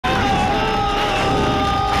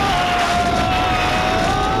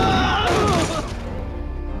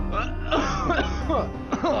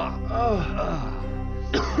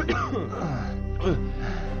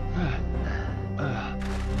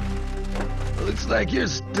Looks like you're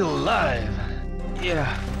still alive.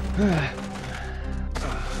 Yeah.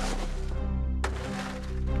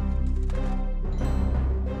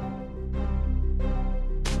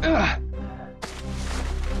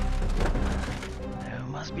 There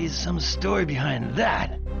must be some story behind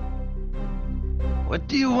that. What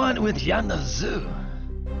do you want with Yana Zoo?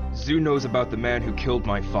 Zoo knows about the man who killed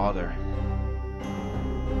my father.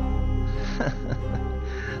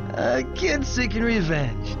 A kid seeking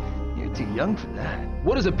revenge. You're too young for that.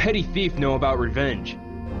 What does a petty thief know about revenge?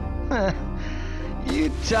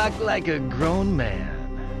 You talk like a grown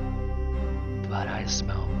man. But I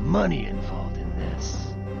smell money involved in this.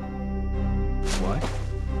 What?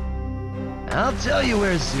 I'll tell you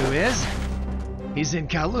where Zoo is. He's in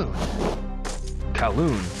Kowloon.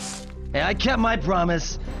 Kowloon? Hey, I kept my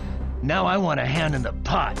promise. Now I want a hand in the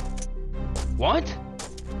pot. What?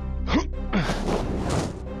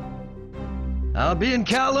 I'll be in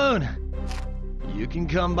Kowloon. You can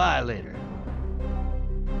come by later.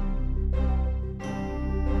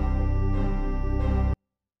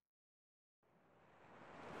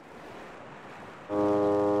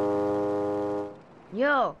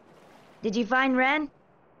 Yo, did you find Ren?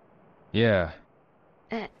 Yeah.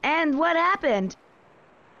 And what happened?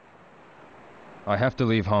 I have to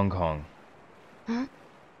leave Hong Kong. Huh?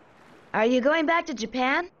 Are you going back to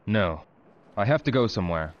Japan? No. I have to go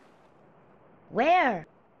somewhere. Where?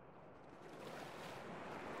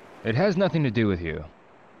 It has nothing to do with you.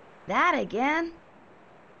 That again?